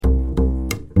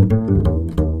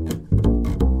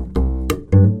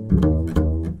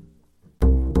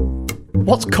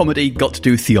What's comedy got to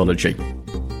do with theology?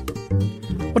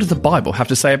 What does the Bible have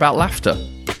to say about laughter?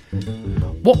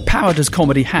 What power does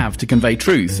comedy have to convey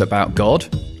truth about God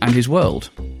and his world?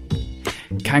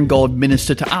 Can God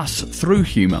minister to us through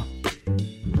humour?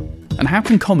 And how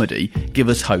can comedy give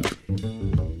us hope?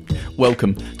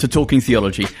 Welcome to Talking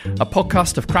Theology, a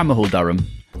podcast of Cranmer Hall, Durham,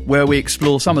 where we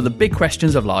explore some of the big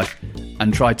questions of life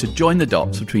and try to join the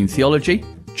dots between theology,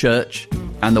 church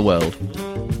and the world.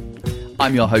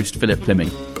 I'm your host, Philip Pliming,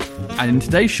 and in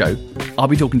today's show, I'll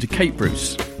be talking to Kate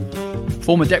Bruce,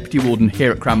 former Deputy Warden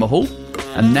here at Cranmer Hall,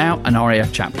 and now an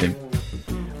RAF chaplain.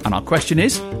 And our question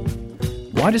is,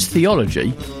 why does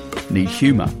theology need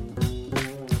humour?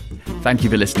 Thank you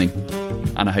for listening,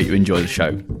 and I hope you enjoy the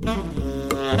show.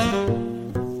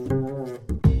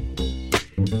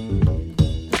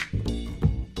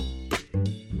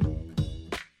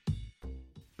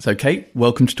 So, Kate,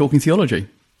 welcome to Talking Theology.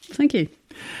 Thank you.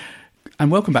 And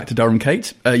welcome back to Durham,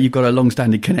 Kate. You've got a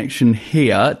long-standing connection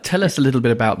here. Tell us a little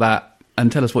bit about that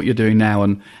and tell us what you're doing now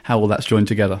and how all that's joined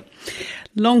together.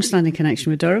 Long-standing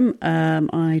connection with Durham.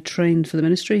 I trained for the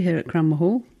ministry here at Cranmer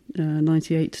Hall,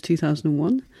 98 to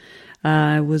 2001.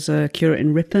 I was a curate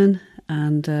in Ripon,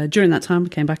 and during that time I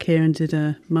came back here and did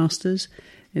a master's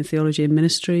in theology and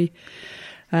ministry.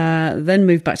 Then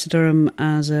moved back to Durham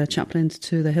as a chaplain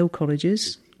to the Hill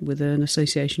Colleges, with an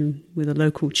association with a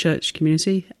local church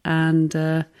community, and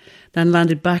then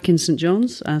landed back in St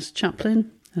John's as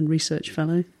chaplain and research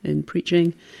fellow in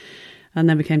preaching, and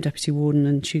then became deputy warden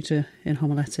and tutor in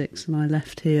homiletics. And I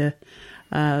left here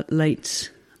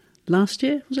late last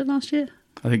year. Was it last year?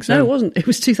 I think so. No, it wasn't. It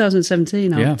was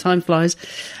 2017. Yeah. Time flies.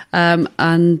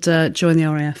 And joined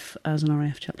the RAF as an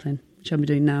RAF chaplain, which I've been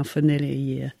doing now for nearly a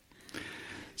year.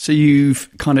 So you've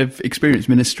kind of experienced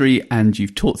ministry and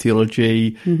you've taught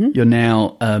theology. Mm-hmm. You're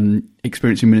now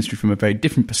experiencing ministry from a very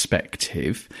different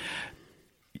perspective.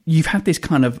 You've had this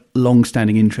kind of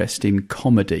long-standing interest in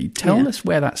comedy. Tell us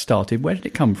where that started. Where did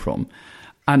it come from?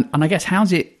 And I guess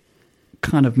how's it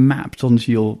kind of mapped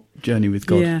onto your journey with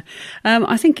God? Yeah,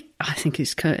 I think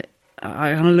it's kind of,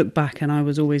 I look back and I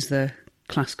was always the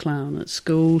class clown at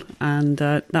school, and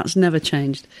that's never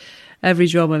changed. Every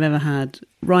job I've ever had,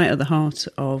 right at the heart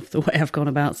of the way I've gone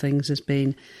about things, has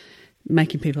been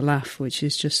making people laugh, which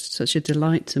is just such a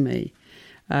delight to me.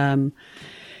 To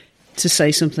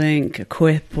say something, a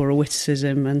quip or a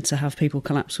witticism, and to have people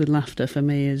collapse with laughter, for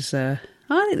me is, I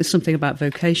think there's something about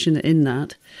vocation in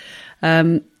that.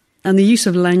 And the use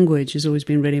of language has always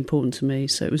been really important to me.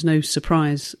 So it was no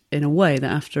surprise, in a way,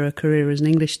 that after a career as an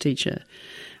English teacher,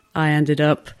 I ended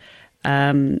up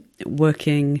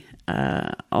working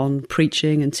on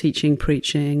preaching and teaching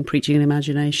preaching and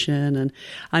imagination. And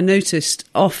I noticed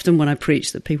often when I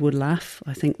preached that people would laugh.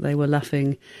 I think they were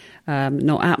laughing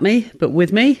not at me, but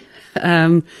with me.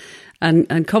 And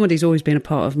comedy's always been a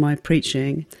part of my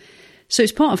preaching. So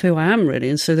it's part of who I am, really.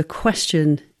 And so the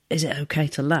question, is it okay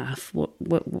to laugh?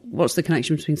 What's the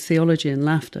connection between theology and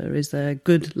laughter? Is there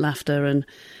good laughter and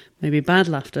maybe bad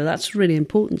laughter? That's really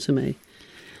important to me.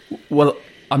 Well,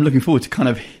 I'm looking forward to kind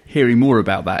of hearing more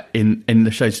about that in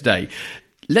the show today.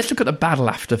 Let's look at the bad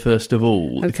laughter first of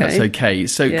all, if that's okay.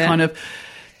 So kind of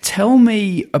tell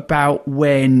me about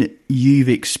when you've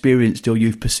experienced or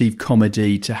you've perceived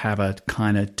comedy to have a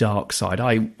kind of dark side.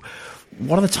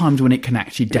 What are the times when it can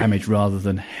actually damage rather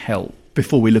than help,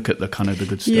 before we look at the kind of the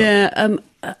good stuff? Yeah,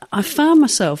 I found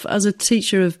myself as a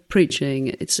teacher of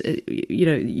preaching,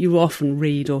 you often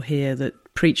read or hear that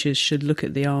preachers should look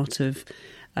at the art of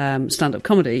stand-up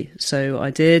comedy. So I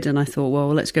did, and I thought, well,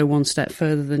 let's go one step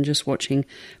further than just watching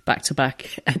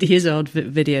back-to-back Eddie Izzard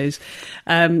videos,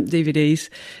 DVDs,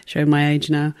 showing my age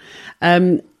now.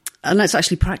 And let's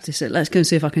actually practice it. Let's go and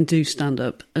see if I can do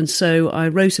stand-up. And so I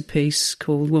wrote a piece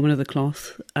called Woman of the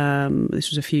Cloth. This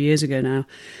was a few years ago now.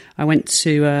 I went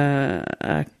to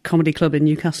a comedy club in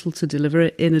Newcastle to deliver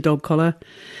it in a dog collar.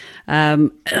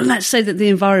 And let's say that the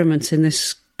environment in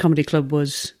this comedy club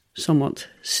was somewhat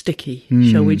sticky,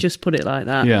 shall we just put it like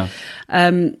that? Yeah.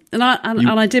 And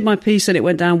I did my piece and it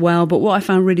went down well, but what I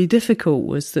found really difficult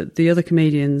was that the other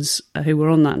comedians who were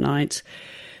on that night,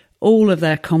 all of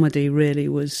their comedy really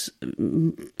was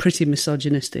pretty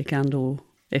misogynistic and or,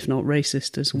 if not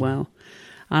racist as well.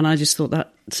 And I just thought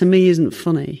that, to me, isn't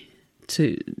funny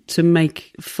to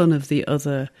make fun of the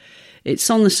other.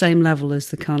 It's on the same level as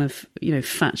the kind of,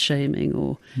 fat shaming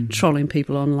or trolling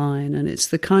people online. And it's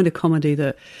the kind of comedy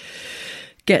that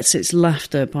gets its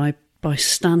laughter by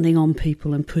standing on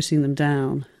people and putting them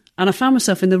down. And I found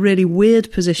myself in the really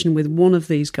weird position with one of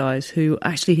these guys who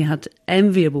actually had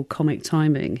enviable comic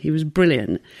timing. He was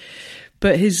brilliant.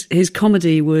 But his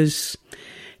comedy was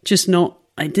just not,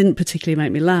 it didn't particularly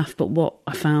make me laugh, but what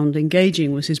I found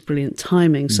engaging was his brilliant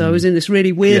timing. So I was in this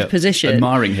really weird position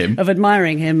of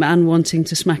admiring him and wanting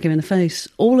to smack him in the face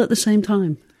all at the same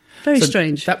time. Very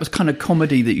strange. That was kind of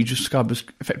comedy that you just described as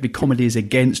effectively comedy is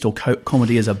against or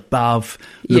comedy is above,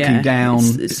 looking down.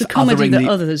 It's the comedy that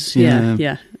others,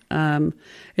 yeah.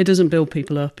 It doesn't build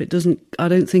people up. I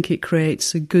don't think it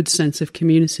creates a good sense of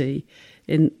community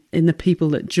in the people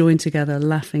that join together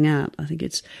laughing at. I think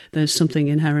there's something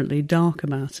inherently dark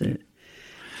about it.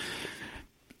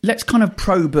 Let's kind of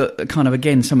probe at kind of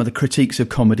again some of the critiques of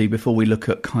comedy before we look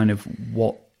at kind of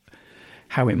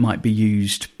how it might be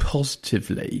used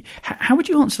positively. How would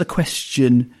you answer the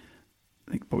question,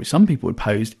 I think probably some people would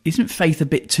pose, isn't faith a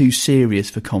bit too serious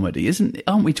for comedy?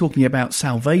 Aren't we talking about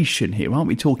salvation here? Aren't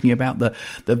we talking about the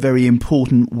very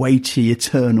important, weighty,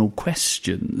 eternal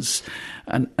questions?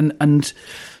 And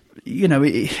you know,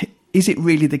 is it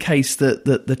really the case that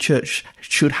the church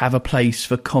should have a place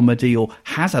for comedy or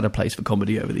has had a place for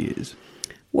comedy over the years?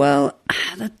 Well,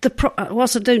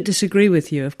 whilst I don't disagree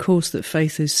with you, of course, that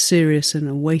faith is serious and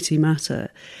a weighty matter,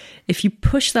 if you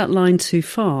push that line too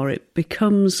far, it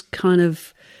becomes kind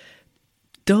of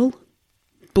dull,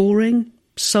 boring,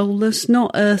 soulless,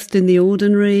 not earthed in the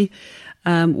ordinary.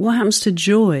 What happens to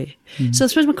joy? Mm-hmm. So I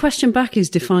suppose my question back is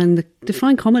define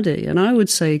comedy. And I would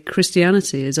say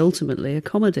Christianity is ultimately a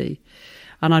comedy.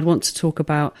 And I'd want to talk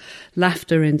about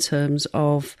laughter in terms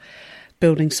of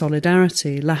building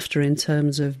solidarity, laughter in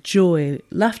terms of joy,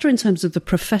 laughter in terms of the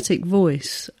prophetic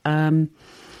voice. And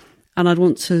I'd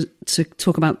want to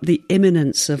talk about the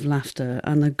immanence of laughter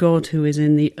and the God who is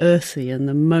in the earthy and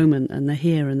the moment and the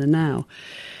here and the now.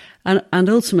 And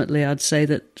ultimately, I'd say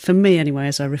that, for me anyway,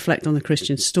 as I reflect on the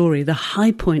Christian story, the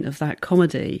high point of that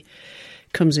comedy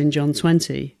comes in John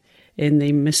 20, in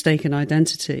the mistaken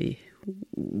identity,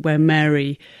 where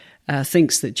Mary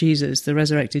thinks that Jesus, the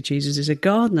resurrected Jesus, is a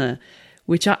gardener,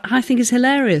 which I think is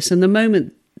hilarious. And the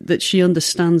moment that she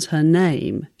understands her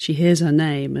name, she hears her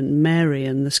name and Mary,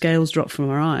 and the scales drop from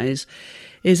her eyes,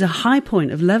 is a high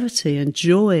point of levity and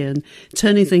joy and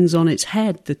turning things on its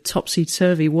head, the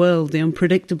topsy-turvy world, the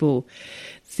unpredictable,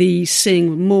 the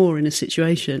seeing more in a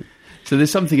situation. So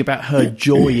there's something about her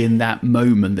joy in that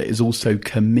moment that is also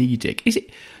comedic. Is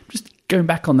it, just going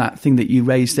back on that thing that you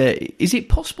raised there, is it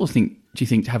possible, do you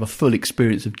think, to have a full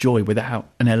experience of joy without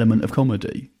an element of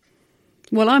comedy?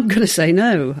 Well, I'm going to say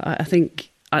no.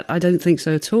 I don't think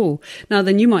so at all. Now,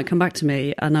 then you might come back to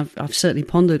me, and I've certainly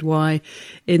pondered why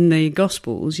in the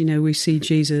Gospels, you know, we see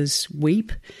Jesus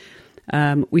weep.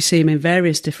 We see him in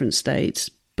various different states,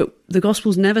 but the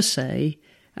Gospels never say,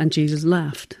 and Jesus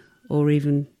laughed, or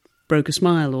even broke a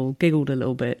smile, or giggled a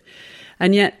little bit.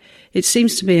 And yet, it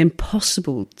seems to me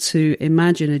impossible to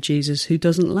imagine a Jesus who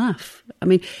doesn't laugh. I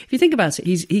mean, if you think about it,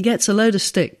 he gets a load of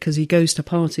stick because he goes to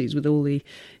parties with all the,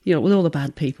 with all the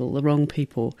bad people, the wrong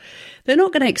people. They're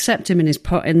not going to accept him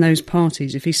in those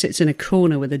parties if he sits in a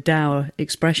corner with a dour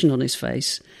expression on his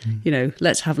face.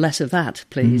 Let's have less of that,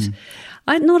 please.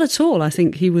 Not at all. I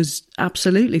think he was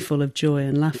absolutely full of joy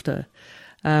and laughter.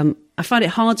 I find it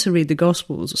hard to read the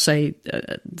Gospels, say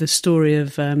the story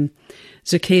of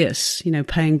Zacchaeus,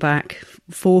 paying back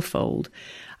fourfold.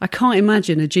 I can't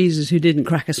imagine a Jesus who didn't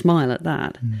crack a smile at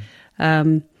that.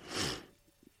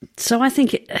 So I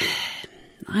think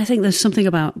there's something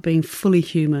about being fully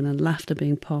human and laughter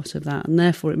being part of that, and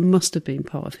therefore it must have been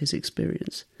part of his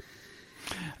experience.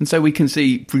 And so we can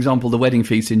see, for example, the wedding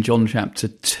feast in John chapter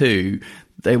 2,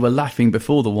 they were laughing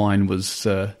before the wine was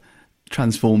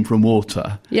transformed from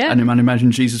water. Yeah. And I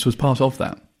imagine Jesus was part of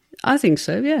that. I think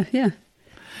so, yeah.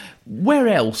 Where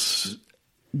else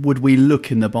would we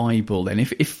look in the Bible then?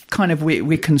 If kind of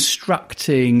we're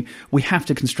constructing, we have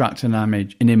to construct an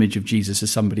image of Jesus as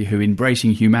somebody who,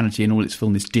 embracing humanity in all its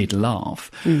fullness, did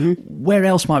laugh. Mm-hmm. Where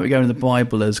else might we go in the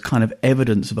Bible as kind of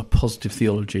evidence of a positive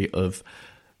theology of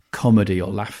comedy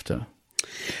or laughter?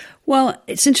 Well,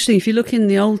 it's interesting. If you look in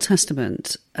the Old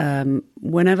Testament,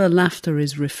 whenever laughter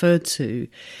is referred to,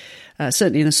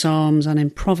 certainly in the Psalms and in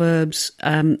Proverbs,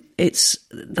 it's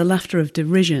the laughter of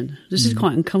derision. This is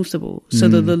quite uncomfortable. So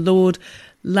that the Lord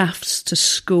laughs to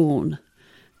scorn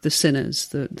the sinners,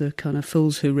 the kind of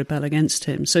fools who rebel against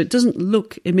him. So it doesn't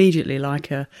look immediately like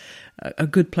a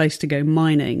good place to go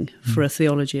mining for a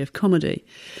theology of comedy.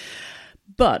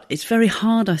 But it's very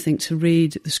hard, I think, to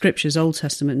read the Scriptures, Old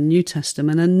Testament and New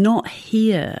Testament, and not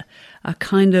hear a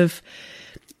kind of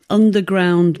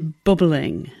underground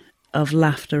bubbling of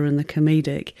laughter and the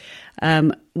comedic.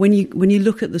 When you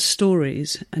look at the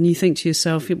stories and you think to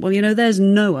yourself, well, there's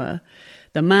Noah,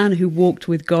 the man who walked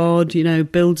with God,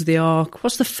 builds the ark.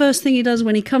 What's the first thing he does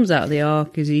when he comes out of the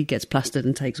ark? Is he gets plastered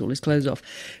and takes all his clothes off.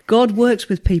 God works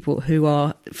with people who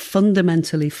are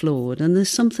fundamentally flawed, and there's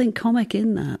something comic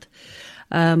in that.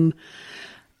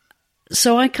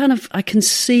 So I can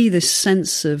see this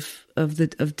sense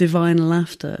of divine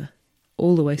laughter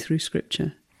all the way through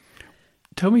Scripture.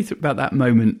 Tell me about that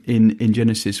moment in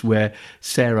Genesis where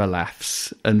Sarah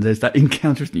laughs and there's that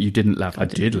encounter. You didn't laugh. I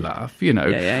did laugh.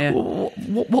 Yeah.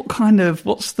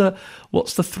 What's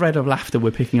the thread of laughter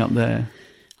we're picking up there?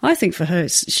 I think for her,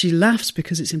 she laughs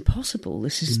because it's impossible.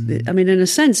 This is, I mean, in a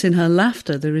sense, in her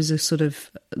laughter, there is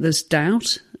there's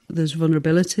doubt, there's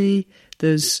vulnerability,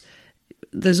 there's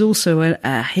also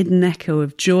a hidden echo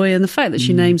of joy, and the fact that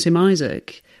she names him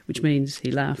Isaac, which means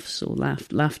he laughs or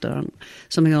laughter,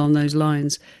 something along those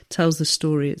lines, tells the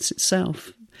story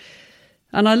itself.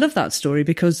 And I love that story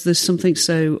because there's something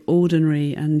so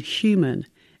ordinary and human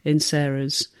in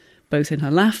Sarah's, both in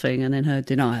her laughing and in her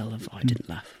denial of, I didn't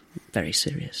laugh. Very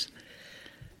serious.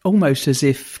 Almost as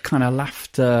if kind of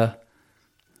laughter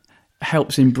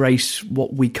helps embrace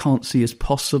what we can't see as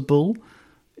possible.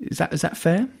 Is that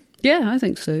fair? Yeah, I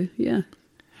think so, yeah.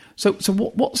 So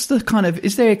what's the kind of,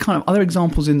 is there kind of other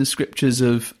examples in the scriptures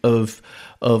of the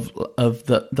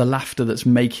laughter that's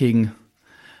making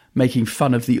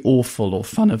fun of the awful or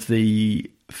fun of the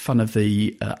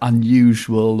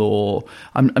unusual, or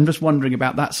I'm just wondering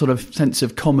about that sort of sense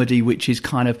of comedy which is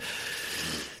kind of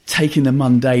taking the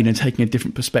mundane and taking a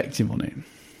different perspective on it.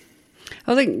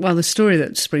 I think, the story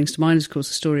that springs to mind is, of course,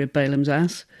 the story of Balaam's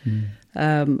ass.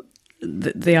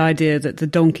 The idea that the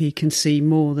donkey can see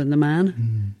more than the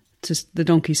man. The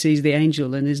donkey sees the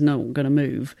angel and is not going to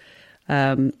move,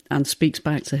 and speaks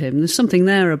back to him. There's something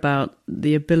there about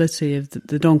the ability of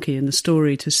the donkey in the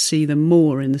story to see them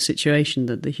more in the situation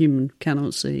that the human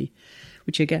cannot see,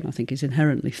 which again I think is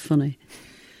inherently funny.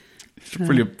 It's a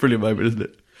brilliant moment, isn't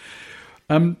it?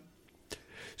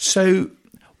 So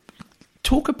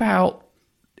talk about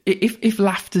if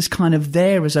laughter's kind of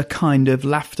there as a kind of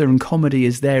laughter and comedy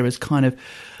is there as kind of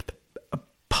a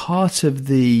part of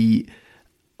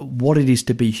what it is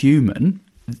to be human,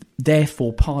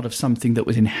 therefore part of something that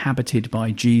was inhabited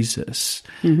by Jesus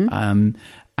and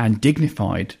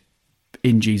dignified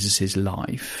in Jesus's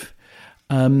life.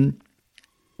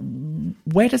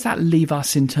 Where does that leave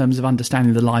us in terms of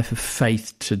understanding the life of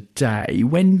faith today?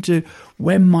 When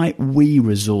might we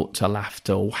resort to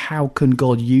laughter, or how can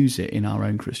God use it in our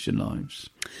own Christian lives?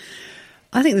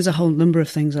 I think there's a whole number of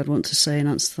things I'd want to say in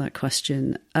answer to that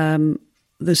question.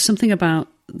 There's something about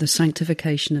the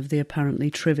sanctification of the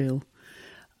apparently trivial,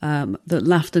 that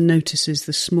laughter notices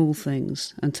the small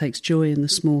things and takes joy in the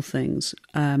small things,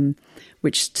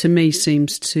 which to me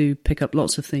seems to pick up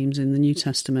lots of themes in the New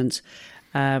Testament.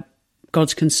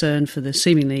 God's concern for the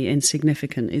seemingly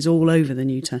insignificant is all over the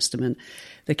New Testament.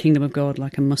 The kingdom of God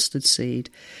like a mustard seed.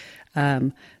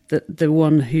 The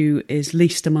one who is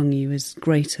least among you is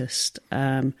greatest.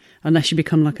 Unless you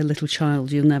become like a little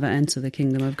child, you'll never enter the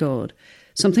kingdom of God.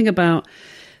 Something about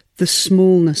the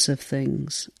smallness of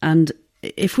things. And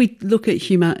if we look at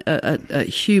humour,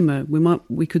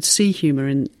 we could see humour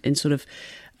in sort of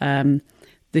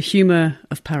the humour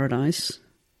of paradise,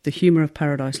 the humour of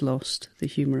Paradise Lost, the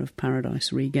humour of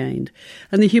Paradise Regained.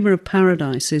 And the humour of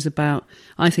paradise is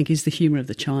the humour of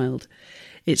the child.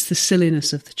 It's the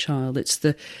silliness of the child. It's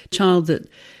the child that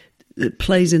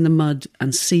plays in the mud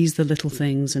and sees the little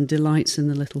things and delights in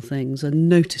the little things and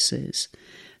notices.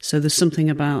 So there's something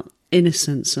about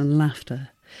innocence and laughter.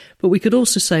 But we could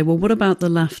also say, well, what about the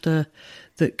laughter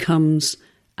that comes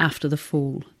after the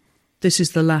fall? This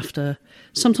is the laughter,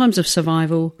 sometimes of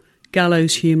survival,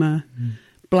 gallows humour,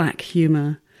 black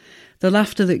humour, the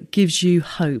laughter that gives you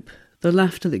hope, the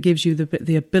laughter that gives you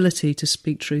the ability to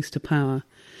speak truth to power,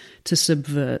 to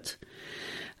subvert,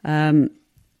 the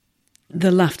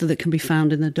laughter that can be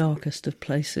found in the darkest of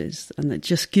places and that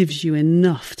just gives you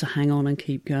enough to hang on and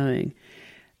keep going.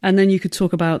 And then you could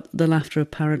talk about the laughter of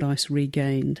Paradise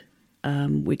Regained,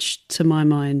 which to my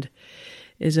mind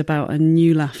is about a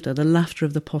new laughter, the laughter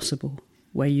of the possible,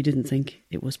 where you didn't think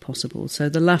it was possible. So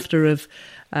the laughter of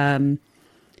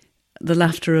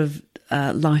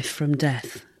life from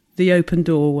death, the open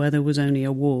door where there was only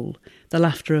a wall, the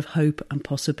laughter of hope and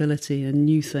possibility and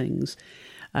new things,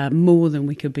 more than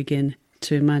we could begin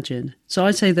to imagine. So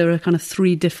I'd say there are kind of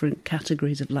three different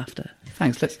categories of laughter.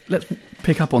 Thanks. Let's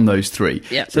pick up on those three.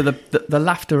 Yeah. So the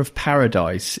laughter of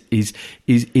paradise is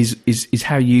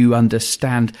how you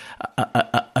understand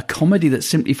a comedy that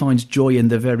simply finds joy in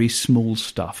the very small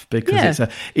stuff, because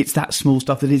it's that small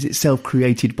stuff that is itself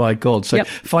created by God. So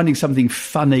finding something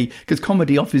funny, because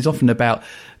comedy is often about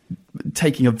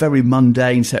taking a very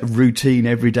mundane set of routine,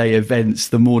 everyday events,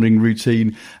 the morning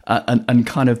routine, and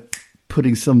kind of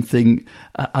putting something,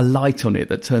 a light on it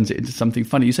that turns it into something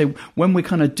funny. You say, when we're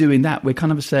kind of doing that, we're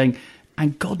kind of saying,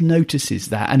 and God notices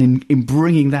that, and in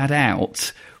bringing that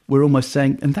out, we're almost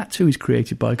saying, and that too is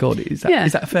created by God. Is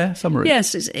that a fair summary?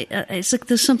 Yes, it's like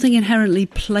there's something inherently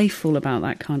playful about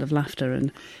that kind of laughter,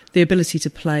 and the ability to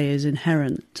play is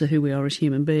inherent to who we are as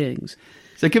human beings.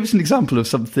 So give us an example of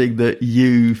something that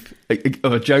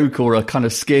or a joke or a kind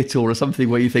of skit or something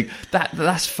where you think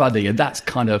that's funny, and that's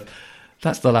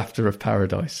the laughter of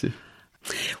paradise.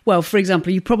 Well, for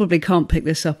example, you probably can't pick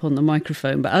this up on the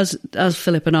microphone, but as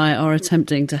Philip and I are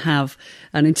attempting to have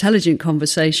an intelligent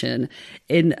conversation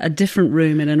in a different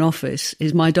room in an office,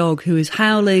 is my dog, who is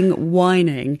howling,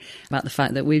 whining about the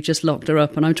fact that we've just locked her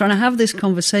up, and I'm trying to have this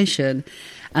conversation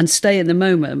and stay in the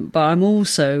moment, but I'm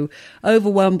also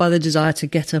overwhelmed by the desire to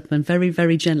get up and very,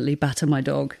 very gently batter my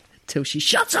dog till she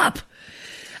shuts up.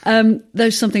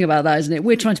 There's something about that, isn't it?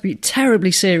 We're trying to be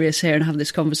terribly serious here and have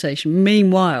this conversation.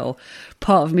 Meanwhile,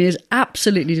 part of me is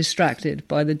absolutely distracted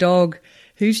by the dog,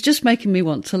 who's just making me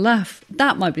want to laugh.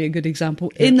 That might be a good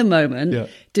example in the moment,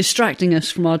 distracting us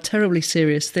from our terribly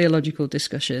serious theological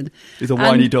discussion. It's a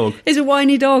whiny dog. It's a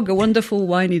whiny dog, a wonderful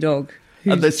whiny dog.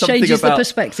 Who changes the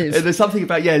perspective. There's something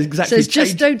about, exactly. Says,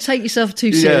 just don't take yourself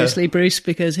too seriously, Bruce,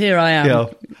 because here I am. Yeah.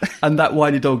 And that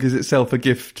whiny dog is itself a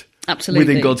gift. Absolutely.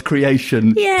 Within God's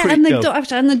creation. Yeah, and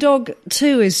the dog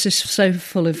too is just so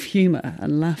full of humour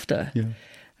and laughter.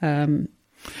 Yeah.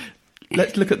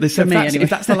 Let's look at this. If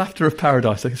that's the laughter of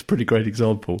paradise, that's a pretty great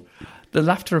example. The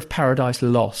laughter of Paradise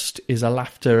Lost is a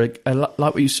laughter, like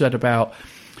what you said about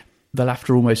the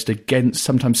laughter almost against,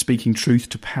 sometimes speaking truth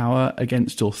to power,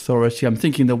 against authority. I'm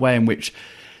thinking the way in which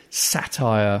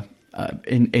satire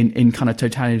in kind of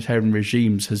totalitarian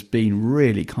regimes has been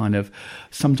really kind of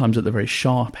sometimes at the very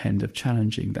sharp end of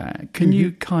challenging that. Can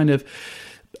you kind of,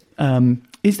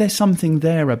 is there something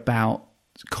there about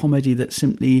comedy that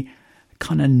simply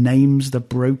kind of names the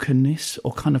brokenness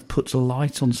or kind of puts a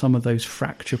light on some of those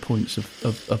fracture points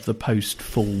of the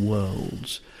post-full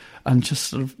worlds? And just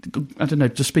sort of, I don't know,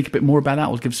 just speak a bit more about that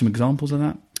or give some examples of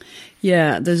that.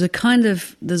 Yeah, there's a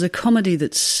comedy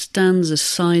that stands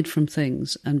aside from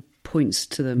things and points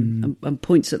to them and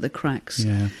points at the cracks.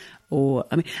 Yeah. Or,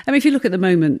 I mean, if you look at the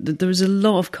moment, there is a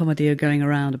lot of comedy going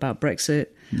around about Brexit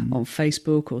on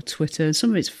Facebook or Twitter. And some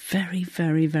of it's very,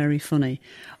 very, very funny.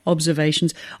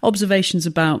 Observations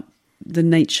about the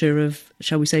nature of,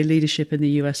 shall we say, leadership in the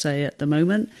USA at the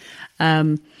moment.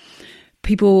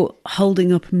 People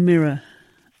holding up a mirror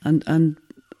and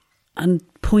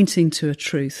pointing to a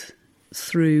truth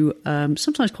through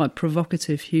sometimes quite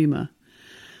provocative humour.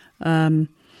 And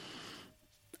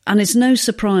it's no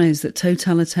surprise that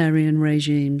totalitarian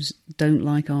regimes don't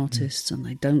like artists and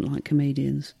they don't like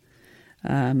comedians,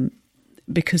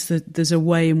 because there's a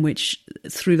way in which,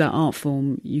 through that art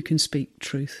form, you can speak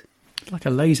truth. It's like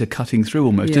a laser cutting through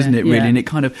almost, isn't it, really? Yeah. And it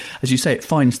kind of, as you say, it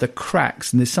finds the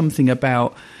cracks, and there's something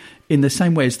about, in the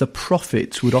same way as the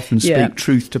prophets would often speak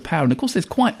truth to power. And of course,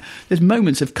 there's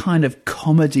moments of kind of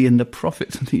comedy in the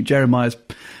prophets. I think Jeremiah's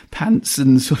pants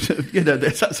and sort of,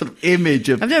 there's that sort of image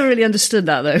of... I've never really understood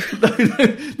that, though.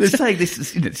 They're saying this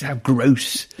is, it's how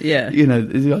gross. Yeah.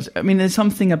 I mean, there's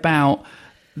something about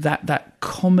that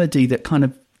comedy that kind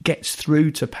of gets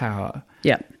through to power.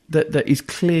 Yeah. That is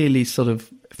clearly sort of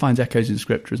finds echoes in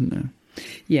Scripture, isn't there?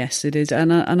 Yes, it is.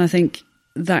 And I think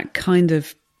that kind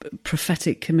of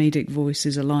prophetic comedic voice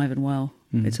is alive and well.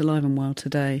 It's alive and well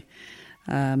today,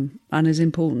 and is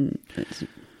important.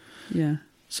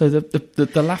 So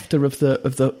the laughter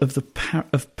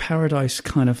of paradise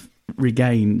kind of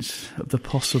regains of the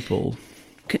possible.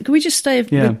 Can we just stay with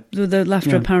the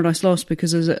laughter of Paradise Lost,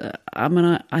 because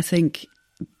I think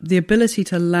the ability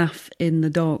to laugh in the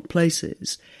dark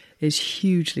places is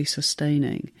hugely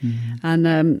sustaining.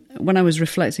 And when I was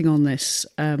reflecting on this,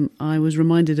 I was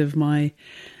reminded of one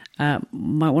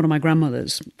of my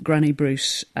grandmothers, Granny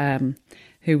Bruce,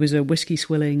 who was a whiskey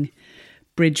swilling,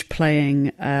 bridge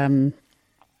playing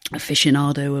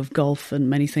aficionado of golf and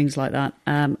many things like that.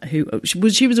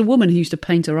 She was a woman who used to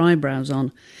paint her eyebrows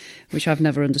on, which I've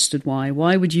never understood why.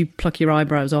 Why would you pluck your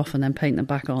eyebrows off and then paint them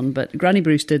back on? But Granny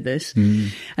Bruce did this.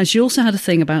 And she also had a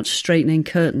thing about straightening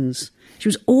curtains She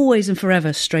was always and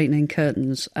forever straightening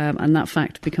curtains, and that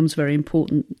fact becomes very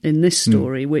important in this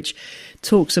story, which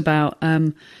talks about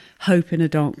hope in a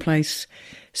dark place.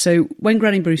 So when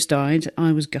Granny Bruce died,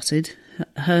 I was gutted.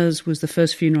 Hers was the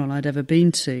first funeral I'd ever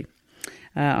been to.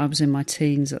 I was in my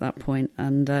teens at that point,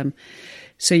 and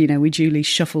so, we duly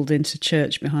shuffled into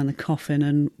church behind the coffin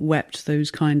and wept those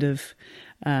kind of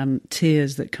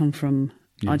tears that come from,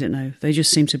 I don't know, they just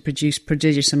seem to produce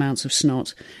prodigious amounts of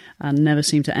snot and never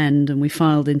seem to end. And we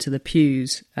filed into the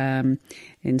pews in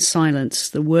silence.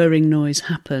 The whirring noise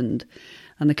happened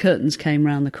and the curtains came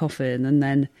round the coffin, and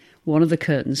then one of the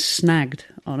curtains snagged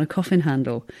on a coffin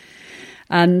handle.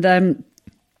 And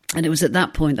it was at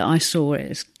that point that I saw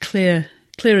it as clear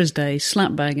as day,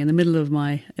 slap bang in the middle of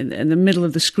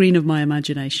the screen of my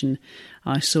imagination.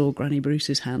 I saw Granny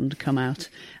Bruce's hand come out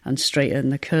and straighten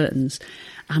the curtains,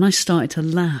 and I started to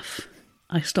laugh.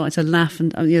 And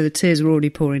the tears were already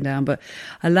pouring down, but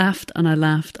I laughed and I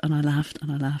laughed and I laughed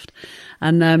and I laughed,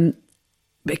 and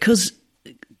because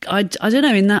I don't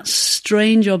know, in that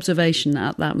strange observation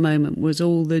at that moment was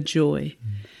all the joy.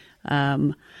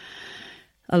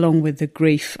 Along with the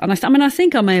grief. And I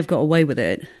think I may have got away with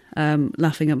it,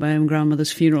 laughing at my own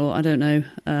grandmother's funeral. I don't know.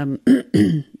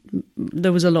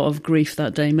 There was a lot of grief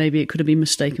that day. Maybe it could have been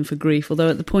mistaken for grief, although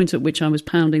at the point at which I was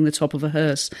pounding the top of a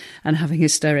hearse and having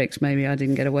hysterics, maybe I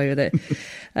didn't get away with it.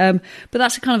 But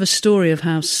that's a kind of a story of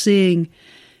how seeing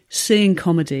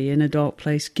comedy in a dark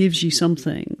place gives you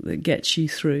something that gets you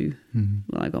through.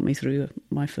 Well, that got me through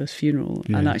my first funeral.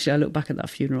 Yeah. And actually I look back at that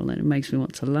funeral and it makes me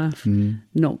want to laugh,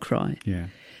 not cry. Yeah.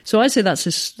 So I'd say that's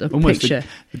just a almost picture.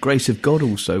 The grace of God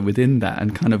also within that,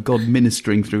 and kind of God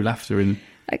ministering through laughter. And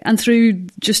through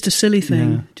just a silly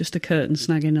thing, just a curtain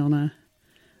snagging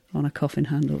on a coffin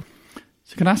handle.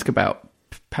 So can I ask about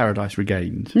Paradise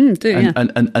Regained? Yeah.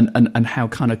 And how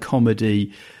kind of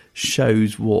comedy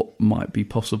shows what might be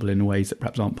possible in ways that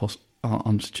perhaps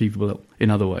aren't achievable in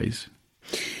other ways.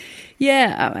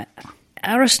 Yeah,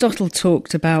 Aristotle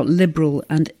talked about liberal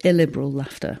and illiberal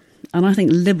laughter. And I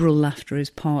think liberal laughter is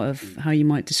part of how you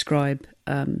might describe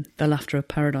the laughter of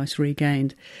Paradise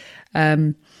Regained.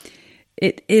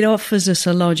 It offers us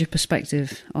a larger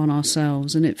perspective on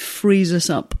ourselves, and it frees us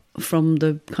up from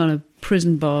the kind of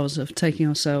prison bars of taking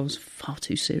ourselves far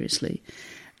too seriously,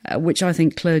 which I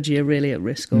think clergy are really at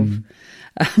risk of.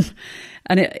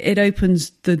 And it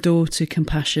opens the door to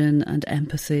compassion and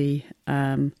empathy,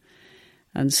 and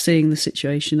seeing the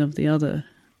situation of the other.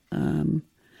 And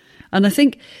I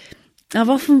think I've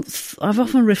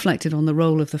often reflected on the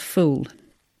role of the fool,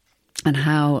 and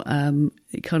how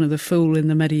kind of the fool in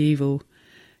the medieval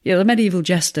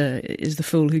jester is the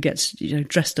fool who gets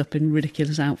dressed up in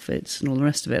ridiculous outfits and all the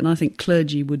rest of it. And I think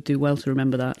clergy would do well to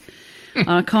remember that.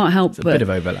 I can't help but a bit of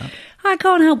overlap. I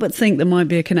can't help but think there might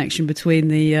be a connection between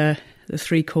the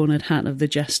three-cornered hat of the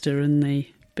jester and the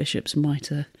bishop's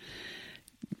mitre.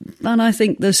 And I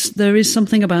think there is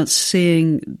something about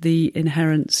seeing the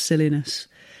inherent silliness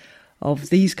of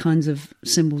these kinds of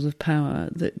symbols of power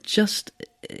that just,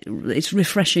 it's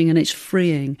refreshing and it's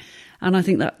freeing. And I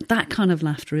think that kind of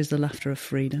laughter is the laughter of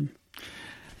freedom.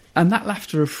 And that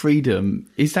laughter of freedom,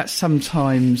 is that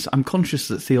sometimes, I'm conscious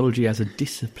that theology as a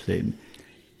discipline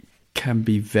can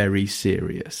be very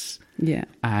serious. Yeah.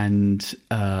 And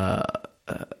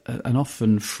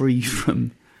often free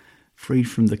from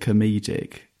the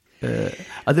comedic.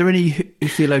 Are there any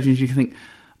theologians you can think,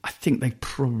 I think they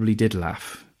probably did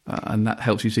laugh, and that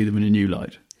helps you see them in a new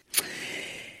light?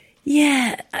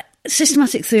 Yeah.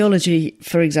 Systematic theology,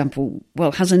 for example,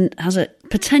 has a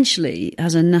potentially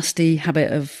nasty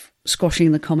habit of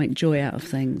squashing the comic joy out of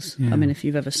things. Yeah. I mean, if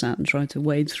you've ever sat and tried to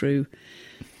wade through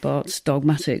Barth's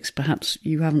dogmatics, perhaps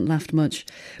you haven't laughed much.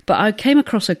 But I came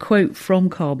across a quote from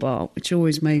Karl Barth, which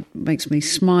always makes me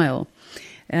smile.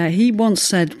 He once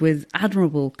said with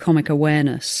admirable comic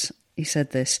awareness, he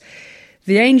said this: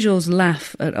 "The angels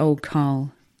laugh at old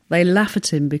Karl. They laugh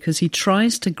at him because he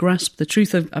tries to grasp the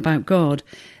truth about God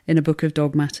in a book of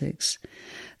dogmatics.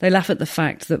 They laugh at the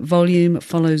fact that volume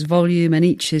follows volume and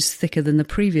each is thicker than the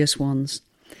previous ones.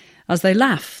 As they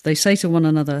laugh, they say to one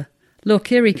another, 'Look,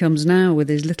 here he comes now with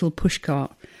his little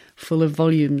pushcart full of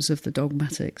volumes of the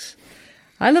dogmatics.'"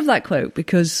 I love that quote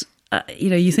because,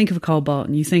 you think of Karl Barth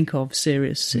and you think of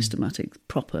serious, systematic,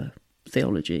 proper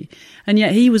theology. And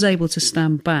yet he was able to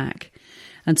stand back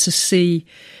and to see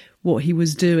what he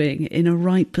was doing in a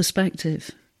right perspective.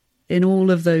 In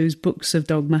all of those books of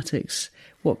dogmatics,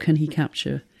 what can he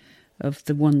capture of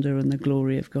the wonder and the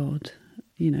glory of God?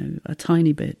 A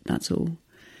tiny bit, that's all.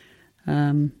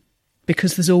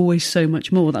 Because there's always so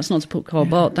much more. That's not to put Karl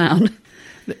Barth down.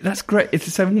 That's great.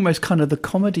 It's so almost kind of the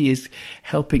comedy is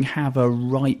helping have a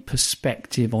right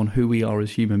perspective on who we are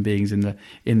as human beings in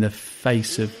the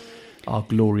face of our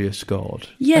glorious God.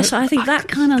 Yes, I think that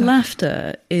kind of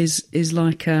laughter is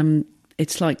like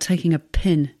it's like taking a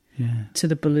pin to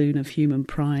the balloon of human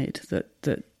pride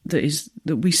that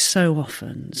we so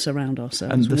often surround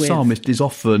ourselves with. And the psalmist is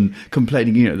often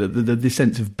complaining, the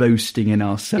sense of boasting in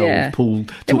ourselves. Yeah. Paul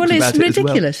talks well, about it it's as well.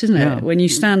 ridiculous, isn't it? Yeah. When you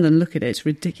stand and look at it, it's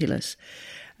ridiculous.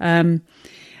 And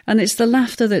it's the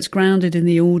laughter that's grounded in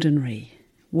the ordinary,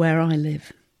 where I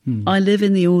live. I live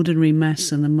in the ordinary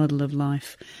mess and the muddle of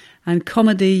life. And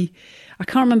comedy, I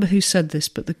can't remember who said this,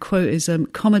 but the quote is,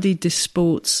 comedy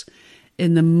disports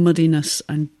in the muddiness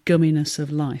and gumminess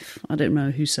of life. I don't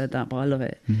know who said that, but I love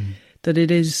it. That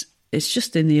it's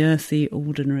just in the earthy,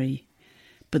 ordinary.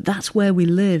 But that's where we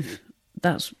live.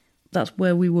 That's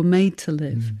where we were made to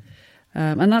live.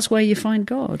 And that's where you find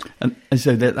God. And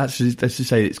so that's to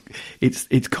say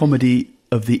it's comedy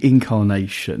of the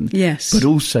incarnation. Yes. But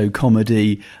also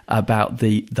comedy about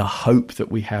the hope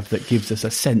that we have that gives us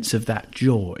a sense of that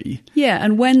joy. Yeah,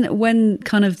 and when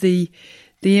kind of the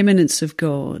immanence of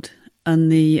God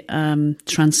and the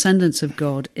transcendence of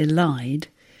God elide,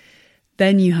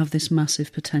 then you have this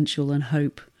massive potential and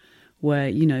hope where,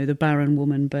 the barren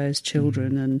woman bears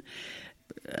children, and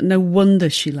no wonder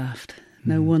she laughed.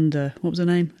 No wonder. What was her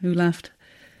name? Who laughed?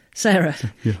 Sarah.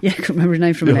 Yeah, I can't remember her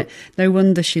name for a minute. No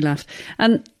wonder she laughed.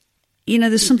 And,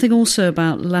 there's something also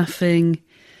about laughing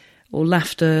or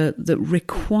laughter that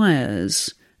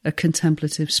requires a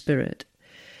contemplative spirit.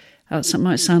 That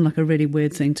might sound like a really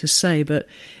weird thing to say, but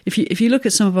if you look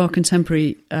at some of our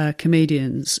contemporary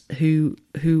comedians who,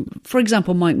 for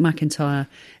example, Mike McIntyre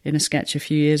in a sketch a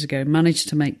few years ago managed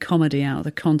to make comedy out of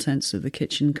the contents of the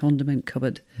kitchen condiment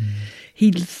cupboard.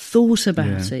 He'd thought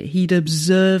about it, he'd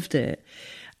observed it,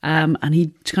 and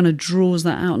he kind of draws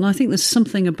that out. And I think there's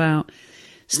something about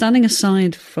standing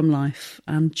aside from life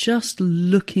and just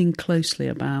looking closely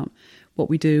about what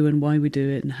we do and why we do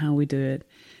it and how we do it,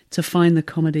 to find the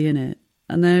comedy in it.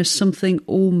 And there's something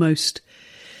almost,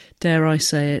 dare I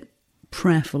say it,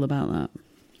 prayerful about that.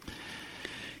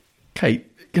 Kate,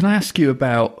 can I ask you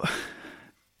about,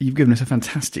 you've given us a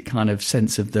fantastic kind of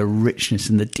sense of the richness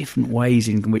and the different ways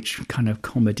in which kind of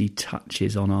comedy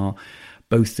touches on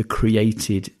both the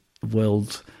created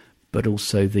world but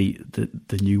also the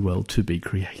new world to be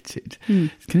created.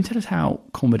 Can you tell us how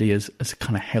comedy has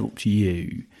kind of helped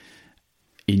you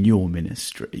in your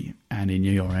ministry and in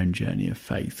your own journey of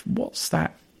faith? What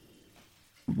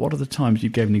are the times, you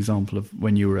gave an example of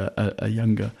when you were a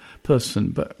younger person,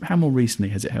 but how more recently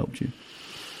has it helped you?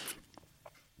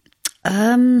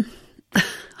 I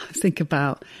think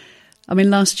about,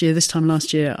 this time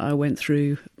last year, I went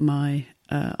through my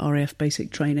RAF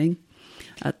basic training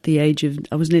at the age of,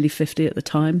 I was nearly 50 at the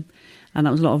time, and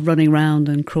that was a lot of running around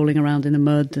and crawling around in the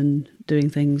mud and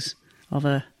doing things of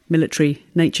a military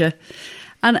nature.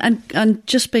 And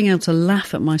just being able to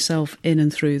laugh at myself in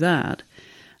and through that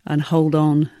and hold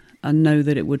on and know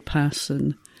that it would pass.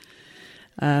 And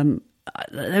there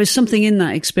was something in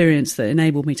that experience that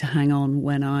enabled me to hang on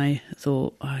when I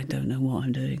thought, I don't know what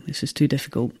I'm doing. This is too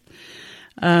difficult.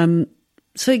 So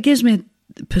it gives me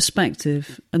a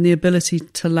perspective and the ability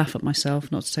to laugh at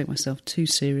myself, not to take myself too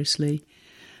seriously.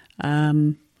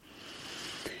 I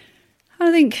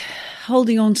think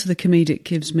holding on to the comedic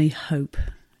gives me hope.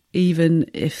 Even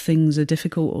if things are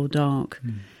difficult or dark,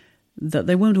 that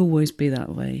they won't always be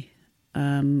that way.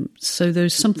 So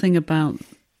there's some kind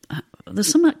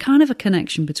of a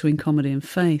connection between comedy and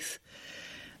faith.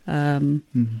 I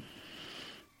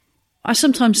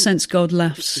sometimes sense God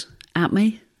laughs at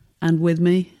me and with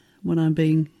me when I'm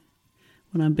being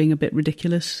a bit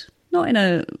ridiculous, not in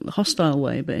a hostile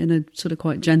way, but in a sort of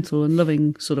quite gentle and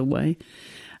loving sort of way.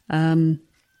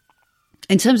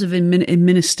 In terms of in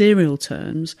ministerial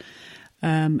terms,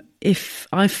 if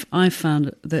I've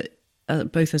found that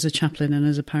both as a chaplain and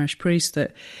as a parish priest,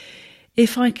 that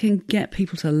if I can get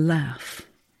people to laugh,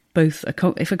 if a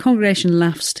congregation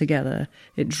laughs together,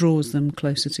 it draws them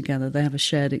closer together. They have a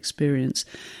shared experience.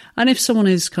 And if someone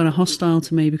is kind of hostile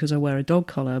to me because I wear a dog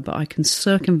collar, but I can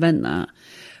circumvent that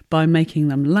by making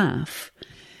them laugh,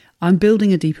 I'm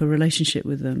building a deeper relationship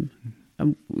with them.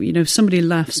 And, if somebody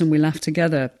laughs and we laugh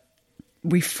together,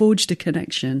 we forged a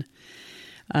connection.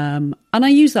 And I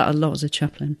use that a lot as a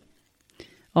chaplain,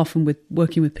 often with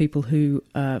working with people who,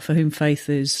 for whom faith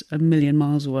is a million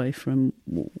miles away from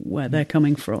where they're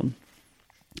coming from.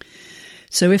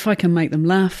 So if I can make them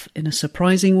laugh in a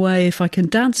surprising way, if I can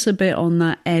dance a bit on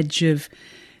that edge of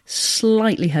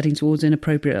slightly heading towards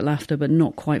inappropriate laughter but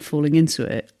not quite falling into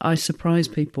it, I surprise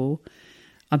people,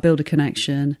 I build a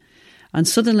connection, And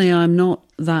suddenly I'm not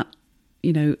that,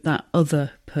 that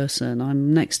other person.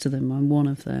 I'm next to them. I'm one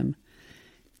of them.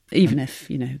 Even if,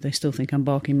 they still think I'm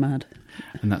barking mad.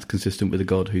 And that's consistent with a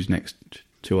God who's next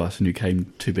to us and who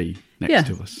came to be next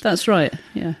to us. That's right,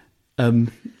 yeah.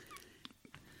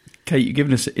 Kate, you've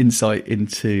given us insight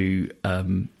into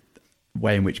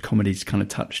way in which comedy's kind of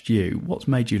touched you. What's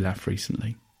made you laugh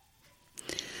recently?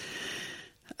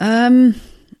 Well,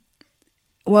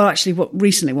 actually, what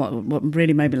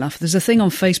really made me laugh, there's a thing on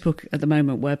Facebook at the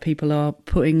moment where people are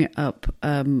putting up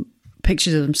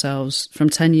pictures of themselves from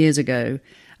 10 years ago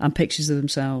and pictures of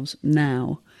themselves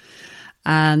now.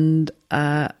 And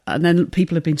then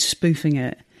people have been spoofing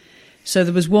it. So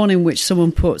there was one in which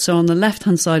someone so on the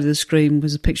left-hand side of the screen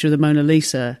was a picture of the Mona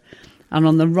Lisa, and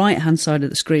on the right-hand side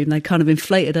of the screen they kind of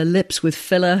inflated her lips with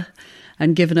filler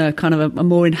and given her kind of a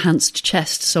more enhanced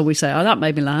chest. So we say, oh, that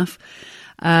made me laugh.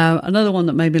 Another one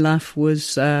that made me laugh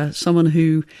was someone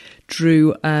who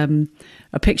drew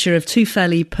a picture of two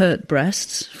fairly pert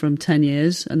breasts from 10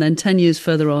 years, and then 10 years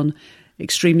further on,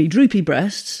 extremely droopy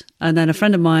breasts. And then a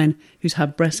friend of mine who's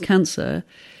had breast cancer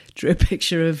drew a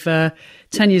picture of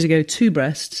 10 years ago, 2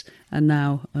 breasts, and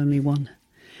now only 1.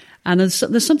 And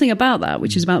there's something about that,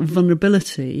 which is about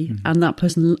vulnerability and that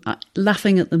person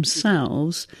laughing at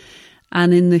themselves,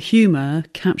 and in the humour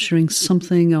capturing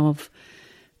something of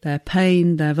their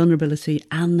pain, their vulnerability,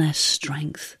 and their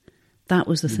strength. That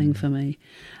was the thing for me.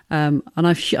 And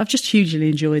I've just hugely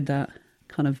enjoyed that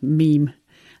kind of meme.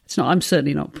 I'm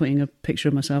certainly not putting a picture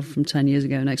of myself from 10 years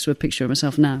ago next to a picture of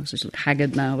myself now, so I look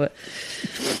haggard now, but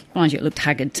mind you, it looked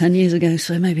haggard 10 years ago,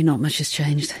 so maybe not much has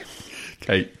changed.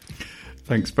 Kate,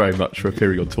 thanks very much for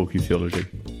appearing on Talking Theology.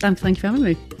 Dan, thank you for having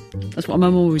me. That's what my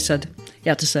mum always said. You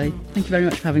had to say, thank you very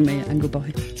much for having me, and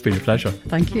goodbye. It's been a pleasure.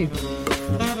 Thank you.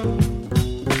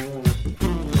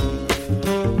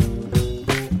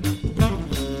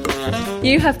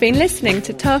 You have been listening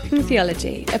to Talking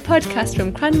Theology, a podcast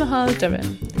from Cranmer Hall,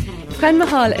 Durham. Cranmer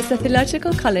Hall is a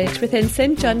theological college within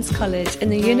St John's College in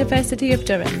the University of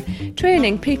Durham,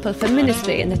 training people for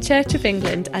ministry in the Church of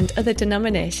England and other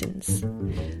denominations.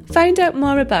 Find out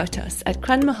more about us at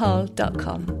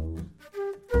cranmerhall.com.